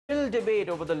Debate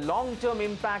over the long-term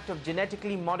impact of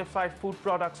genetically modified food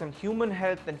products on human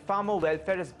health and farmer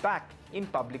welfare is back in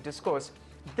public discourse.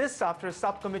 This after a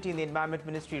subcommittee in the Environment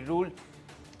Ministry ruled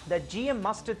that GM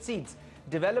mustard seeds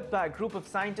developed by a group of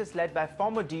scientists led by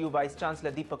former DU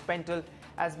Vice-Chancellor Deepak Pental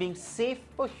as being safe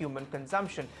for human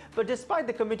consumption. But despite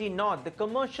the committee nod, the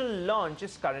commercial launch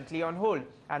is currently on hold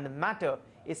and the matter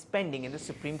is pending in the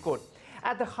Supreme Court.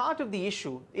 At the heart of the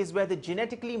issue is whether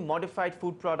genetically modified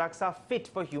food products are fit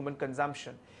for human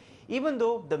consumption. Even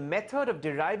though the method of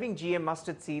deriving GM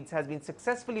mustard seeds has been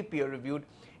successfully peer-reviewed,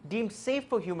 deemed safe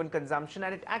for human consumption,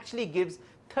 and it actually gives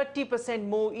 30%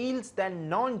 more yields than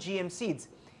non-GM seeds,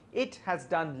 it has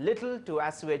done little to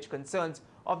assuage concerns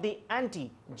of the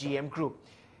anti-GM group.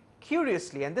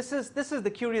 Curiously, and this is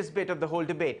the curious bit of the whole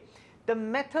debate, the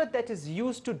method that is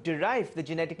used to derive the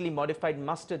genetically modified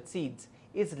mustard seeds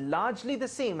is largely the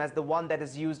same as the one that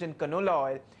is used in canola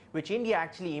oil, which India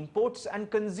actually imports and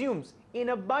consumes in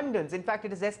abundance. In fact,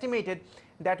 it is estimated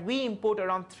that we import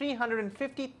around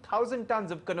 350,000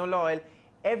 tons of canola oil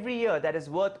every year that is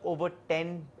worth over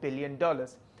 $10 billion.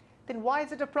 Then why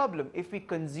is it a problem if we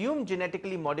consume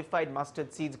genetically modified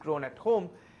mustard seeds grown at home?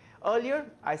 Earlier,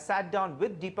 I sat down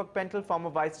with Deepak Pental, former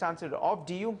Vice-Chancellor of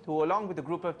DU, who along with a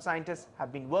group of scientists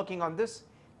have been working on this.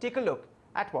 Take a look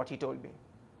at what he told me.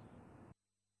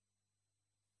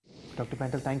 Dr.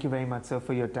 Pental, thank you very much, sir,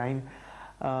 for your time.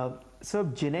 So,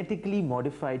 genetically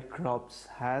modified crops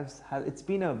it's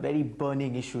been a very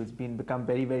burning issue. It's become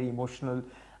very, very emotional.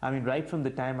 I mean, right from the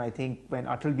time, I think, when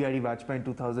Atal Bihari Vajpayee in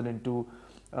 2002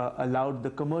 allowed the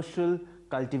commercial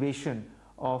cultivation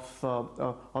of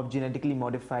genetically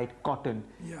modified cotton.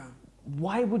 Yeah.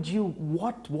 Why would you,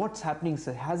 what's happening,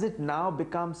 sir? Has it now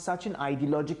become such an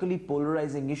ideologically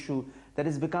polarizing issue that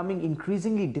is becoming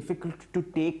increasingly difficult to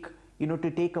take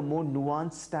a more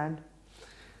nuanced stand?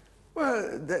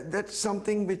 Well, that's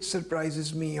something which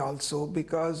surprises me also,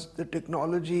 because the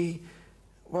technology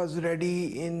was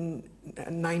ready in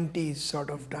 90s sort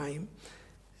of time,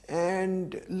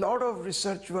 and a lot of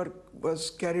research work was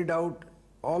carried out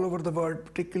all over the world,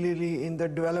 particularly in the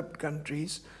developed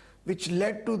countries, which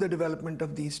led to the development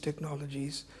of these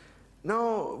technologies.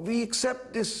 Now, we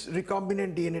accept this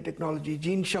recombinant DNA technology,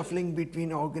 gene shuffling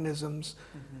between organisms,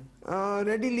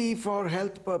 readily for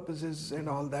health purposes and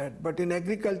all that. But in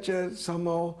agriculture,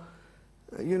 somehow,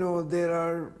 there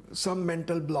are some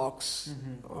mental blocks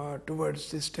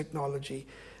towards this technology.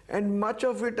 And much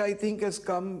of it, I think, has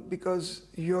come because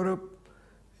Europe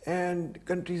and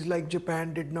countries like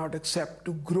Japan did not accept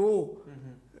to grow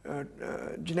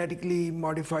genetically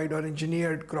modified or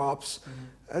engineered crops.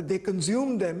 They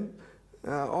consume them,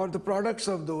 or the products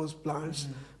of those plants,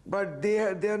 but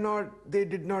they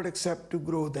did not accept to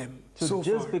grow them. So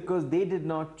just far, because they did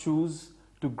not choose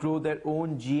to grow their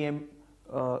own GM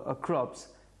crops,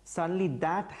 suddenly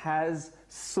that has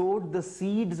sowed the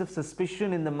seeds of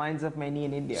suspicion in the minds of many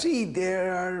in India. See,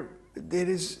 there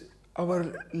is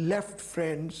our left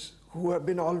friends who have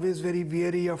been always very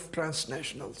wary of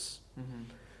transnationals.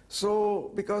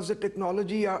 So, because the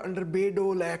technology under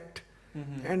Bayh-Dole Act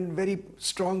and very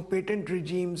strong patent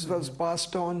regimes was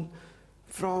passed on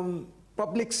from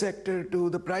public sector to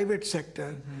the private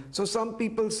sector. So some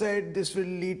people said this will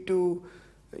lead to,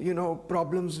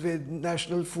 problems with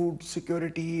national food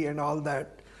security and all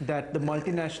that. That the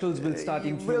multinationals will start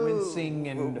influencing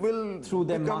and through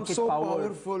their market so power.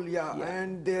 Powerful, yeah.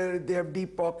 And they have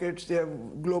deep pockets, they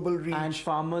have global reach. And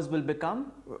farmers will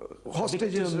become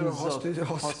hostages.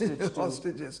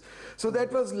 So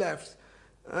that was left.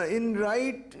 In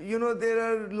right, there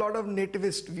are a lot of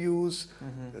nativist views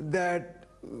that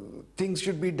things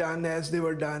should be done as they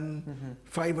were done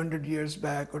 500 years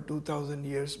back or 2000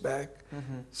 years back.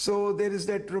 So there is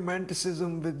that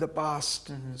romanticism with the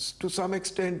past. To some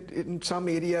extent, in some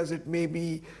areas it may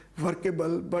be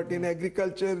workable, but in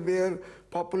agriculture where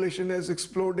population has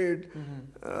exploded,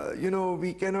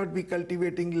 we cannot be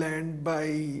cultivating land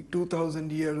by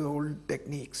 2000-year-old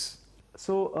techniques.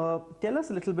 So tell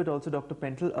us a little bit also, Dr.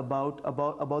 Pental,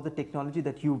 about the technology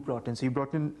that you brought in. So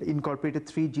you incorporated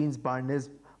 3 genes, Barnes,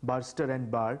 Barster and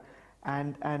Bar.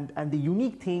 And the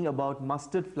unique thing about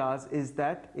mustard flowers is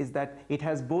that it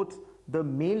has both the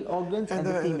male organs and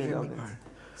the female organs.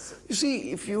 You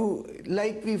see,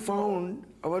 we found,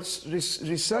 our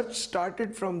research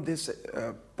started from this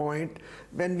point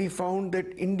when we found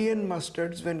that Indian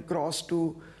mustards, when crossed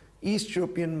to East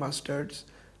European mustards,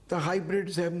 the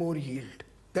hybrids have more yield.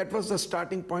 That was the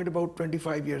starting point about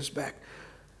 25 years back.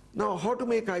 Now, how to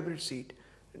make hybrid seed?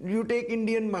 You take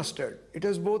Indian mustard. It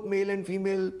has both male and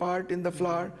female part in the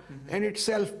flower, and it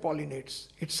self-pollinates,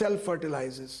 it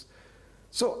self-fertilizes.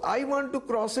 So I want to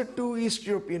cross it to East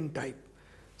European type.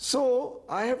 So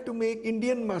I have to make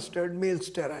Indian mustard male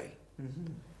sterile.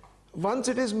 Once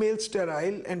it is male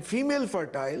sterile and female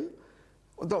fertile,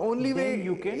 the only way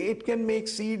it can make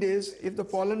seed is if the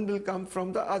pollen will come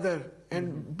from the other,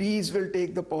 and bees will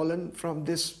take the pollen from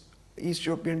this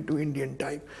Ethiopian to Indian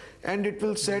type, and it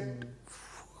will set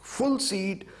full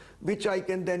seed which I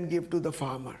can then give to the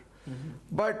farmer.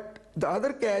 But the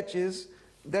other catch is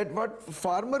that what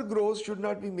farmer grows should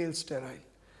not be male sterile.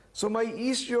 So my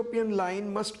Ethiopian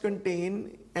line must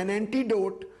contain an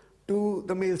antidote to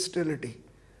the male sterility,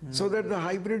 so that the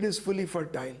hybrid is fully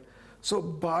fertile. So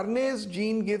Barney's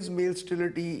gene gives male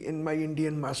sterility in my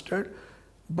Indian mustard.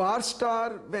 Bar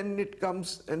star, when it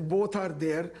comes and both are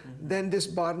there, then this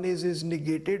Barney's is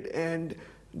negated and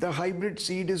the hybrid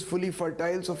seed is fully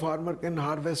fertile, so farmer can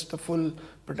harvest the full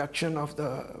production of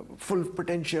the full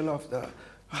potential of the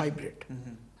hybrid.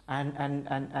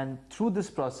 And through this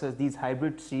process, these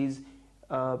hybrid seeds,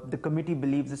 the committee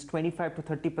believes is 25 to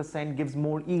 30% gives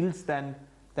more yields than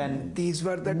these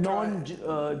were the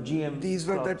non-GM. These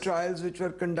were the trials which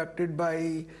were conducted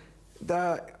by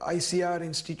the ICR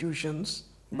institutions.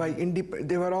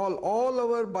 They were all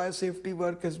our biosafety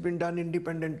work has been done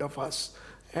independent of us,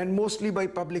 and mostly by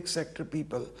public sector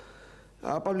people,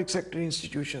 public sector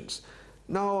institutions.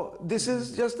 Now this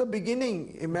is just the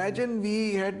beginning. Imagine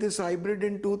we had this hybrid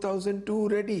in 2002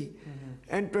 ready,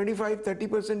 and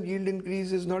 25-30% yield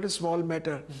increase is not a small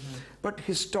matter. But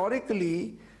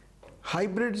historically,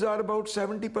 hybrids are about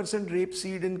 70%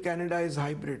 rapeseed in Canada is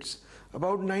hybrids.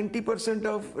 About 90%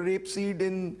 of rapeseed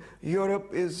in Europe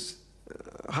is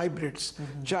hybrids.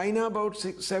 China about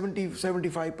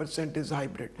 70-75% is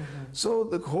hybrid. So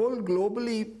the whole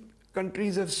globally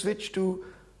countries have switched to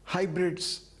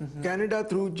hybrids. Canada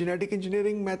through genetic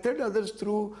engineering method, others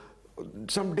through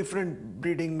some different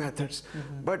breeding methods.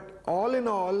 But all in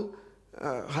all,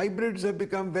 hybrids have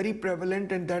become very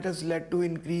prevalent, and that has led to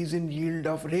increase in yield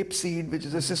of rapeseed, which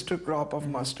is a sister crop of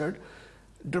mustard,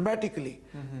 dramatically.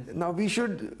 Now we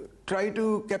should try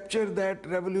to capture that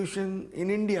revolution in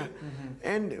India.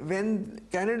 And when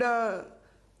Canada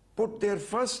put their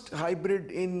first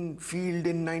hybrid in field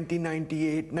in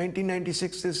 1998,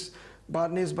 1996 this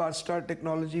Barney's bar star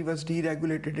technology was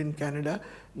deregulated in Canada.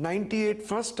 98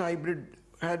 first hybrid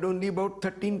had only about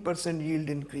 13% yield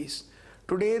increase.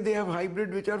 Today they have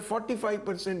hybrid which are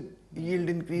 45% yield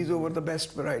increase over the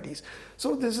best varieties.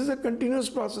 So this is a continuous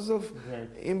process of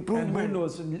improvement. And who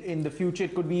knows, in the future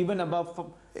it could be even above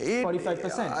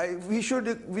 45%. We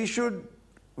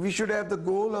should have the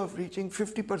goal of reaching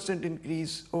 50%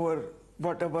 increase over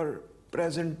whatever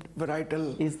present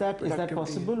varietal. Is that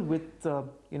possible with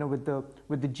with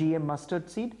the GM mustard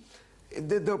seed?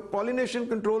 The pollination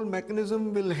control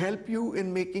mechanism will help you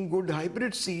in making good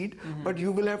hybrid seed, but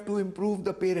you will have to improve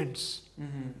the parents.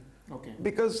 Okay.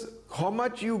 Because how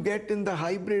much you get in the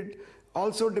hybrid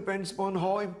also depends upon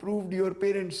how improved your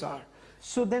parents are.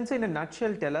 So then, say in a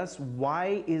nutshell, tell us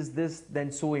why is this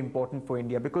then so important for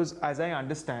India? Because as I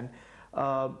understand,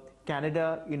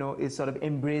 Canada, is sort of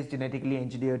embraced genetically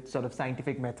engineered sort of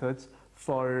scientific methods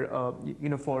for,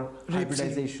 for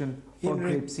hybridization for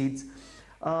grape seeds.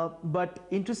 But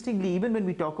interestingly, even when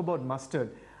we talk about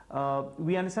mustard,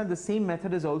 we understand the same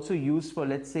method is also used for,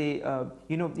 let's say,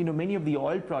 many of the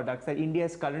oil products that India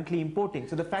is currently importing.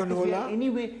 So the fact is we are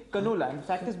anyway canola, and the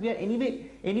fact is we are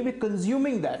anyway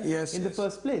consuming that in the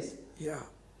first place. Yeah,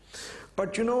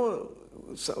 but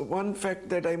one fact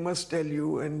that I must tell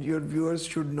you, and your viewers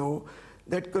should know,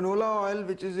 that canola oil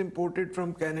which is imported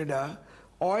from Canada,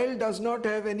 oil does not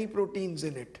have any proteins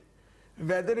in it.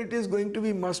 Whether it is going to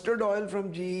be mustard oil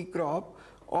from GE crop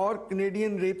or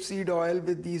Canadian rapeseed oil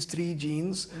with these 3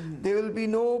 genes, there will be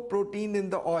no protein in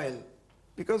the oil,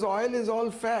 because oil is all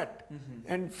fat,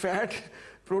 and fat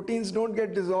proteins don't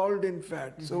get dissolved in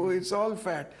fat, so it's all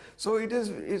fat. So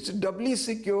it's doubly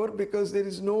secure because there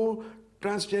is no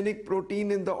transgenic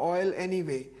protein in the oil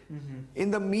anyway.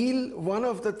 In the meal, one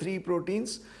of the 3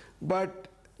 proteins, but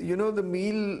the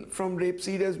meal from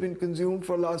rapeseed has been consumed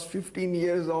for last 15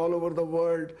 years all over the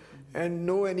world, and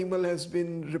no animal has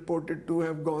been reported to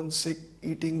have gone sick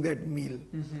eating that meal.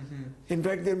 In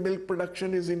fact, their milk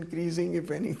production is increasing,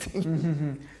 if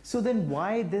anything. So then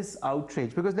why this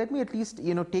outrage? Because let me at least,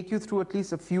 take you through at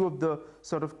least a few of the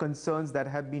sort of concerns that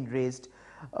have been raised.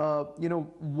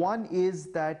 One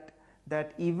is that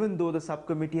even though the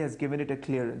subcommittee has given it a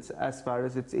clearance as far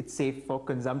as it's safe for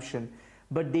consumption,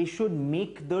 but they should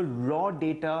make the raw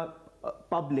data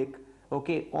public,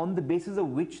 okay, on the basis of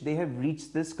which they have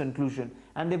reached this conclusion.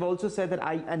 And they've also said that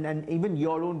and even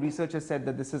your own research has said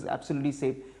that this is absolutely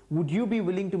safe. Would you be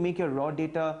willing to make your raw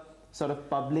data sort of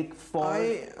public for?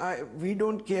 We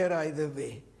don't care either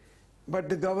way, But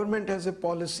the government has a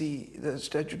policy, the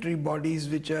statutory bodies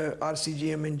which are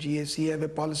RCGM and GAC have a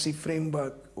policy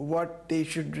framework, what they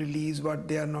should release, what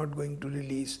they are not going to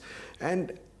release.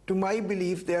 And to my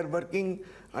belief, they are working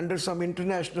under some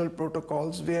international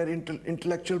protocols where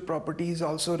intellectual property is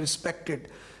also respected,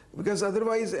 because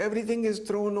otherwise everything is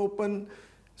thrown open.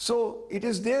 So it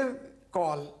is their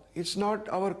call, it's not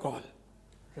our call.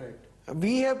 Right.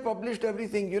 We have published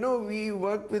everything. You know, we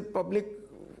work with public,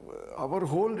 our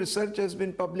whole research has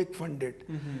been public funded.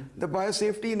 The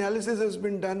biosafety analysis has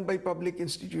been done by public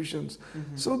institutions.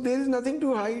 So there is nothing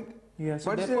to hide. Yeah,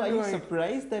 so What's therefore, there are to you hide?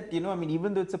 surprised that, I mean,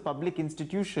 even though it's a public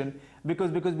institution,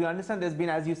 because we understand there's been,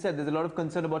 as you said, there's a lot of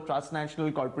concern about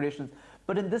transnational corporations.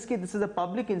 But in this case, this is a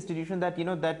public institution that,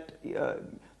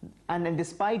 and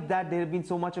despite that, there have been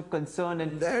so much of concern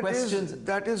and questions.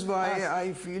 That is why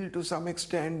I feel to some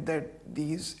extent that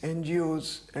these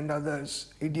NGOs and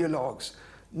others, ideologues,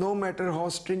 no matter how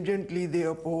stringently they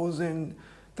oppose and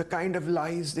the kind of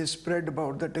lies they spread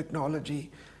about the technology,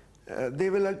 they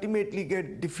will ultimately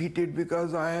get defeated,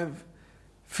 because I have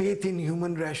faith in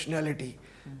human rationality.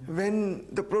 When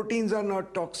the proteins are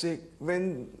not toxic,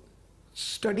 when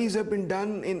studies have been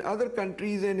done in other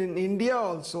countries and in India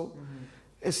also,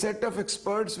 a set of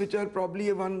experts which are probably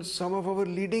some of our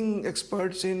leading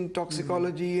experts in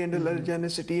toxicology and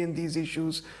allergenicity and these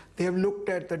issues, they have looked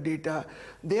at the data,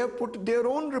 they have put their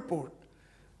own report.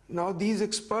 Now these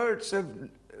experts have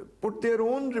put their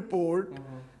own report,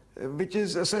 which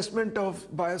is assessment of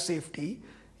biosafety,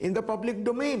 in the public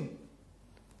domain.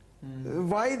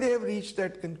 Why they have reached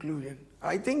that conclusion?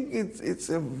 I think it's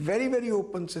a very, very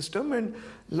open system, and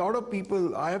a lot of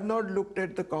people, I have not looked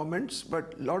at the comments,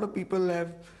 but a lot of people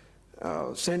have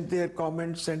sent their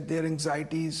comments, sent their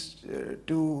anxieties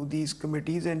to these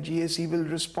committees, and GAC will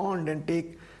respond and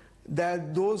take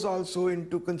those also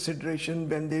into consideration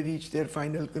when they reach their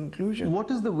final conclusion.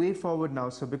 What is the way forward now,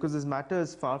 sir? Because this matter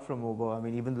is far from over. I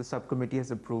mean, even the subcommittee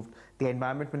has approved. The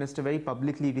Environment Minister very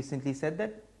publicly recently said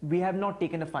that we have not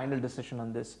taken a final decision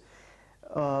on this.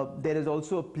 There is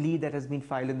also a plea that has been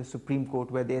filed in the Supreme Court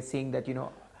where they are saying that,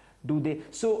 do they?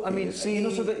 So I mean, so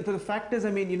the fact is,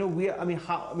 I mean, we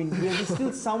are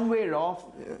still somewhere off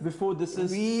before this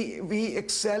is. We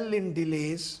excel in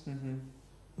delays.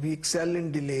 We excel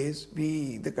in delays.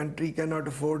 The country cannot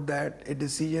afford that. A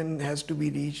decision has to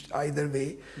be reached either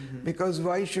way. Because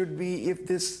why should we, if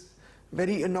this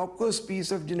very innocuous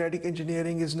piece of genetic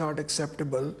engineering is not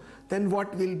acceptable, then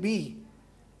what will be?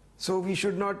 So we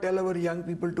should not tell our young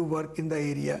people to work in the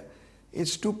area.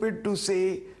 It's stupid to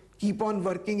say, keep on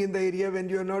working in the area when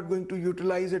you are not going to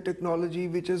utilize a technology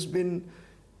which has been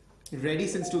ready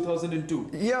since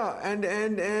 2002. Yeah, and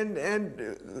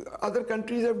other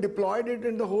countries have deployed it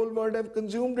and the whole world have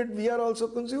consumed it. We are also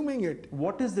consuming it.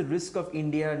 What is the risk of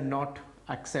India not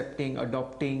accepting,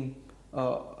 adopting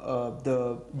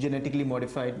the genetically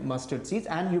modified mustard seeds?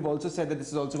 And you've also said that this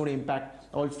is also going to impact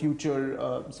all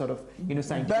future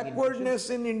scientific backwardness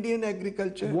in Indian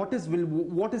agriculture. What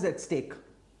is at stake?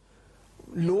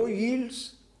 Low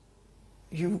yields.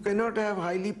 You cannot have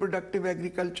highly productive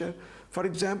agriculture. For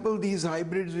example, these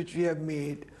hybrids which we have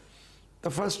made, the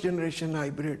first generation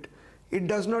hybrid, it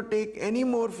does not take any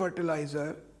more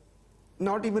fertilizer,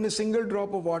 not even a single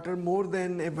drop of water more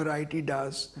than a variety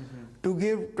does, to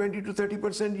give 20 to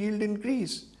 30% yield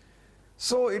increase.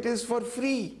 So it is for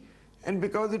free, and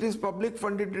because it is public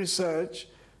funded research,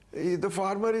 the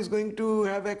farmer is going to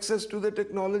have access to the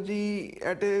technology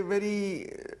at a very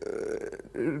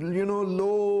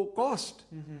low cost.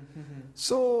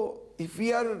 So if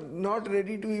we are not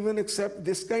ready to even accept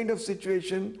this kind of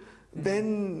situation,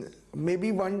 then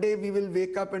maybe one day we will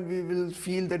wake up and we will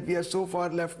feel that we are so far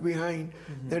left behind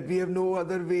that we have no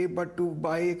other way but to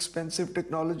buy expensive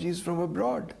technologies from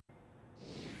abroad.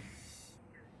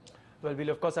 Well, we'll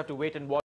of course have to wait and watch.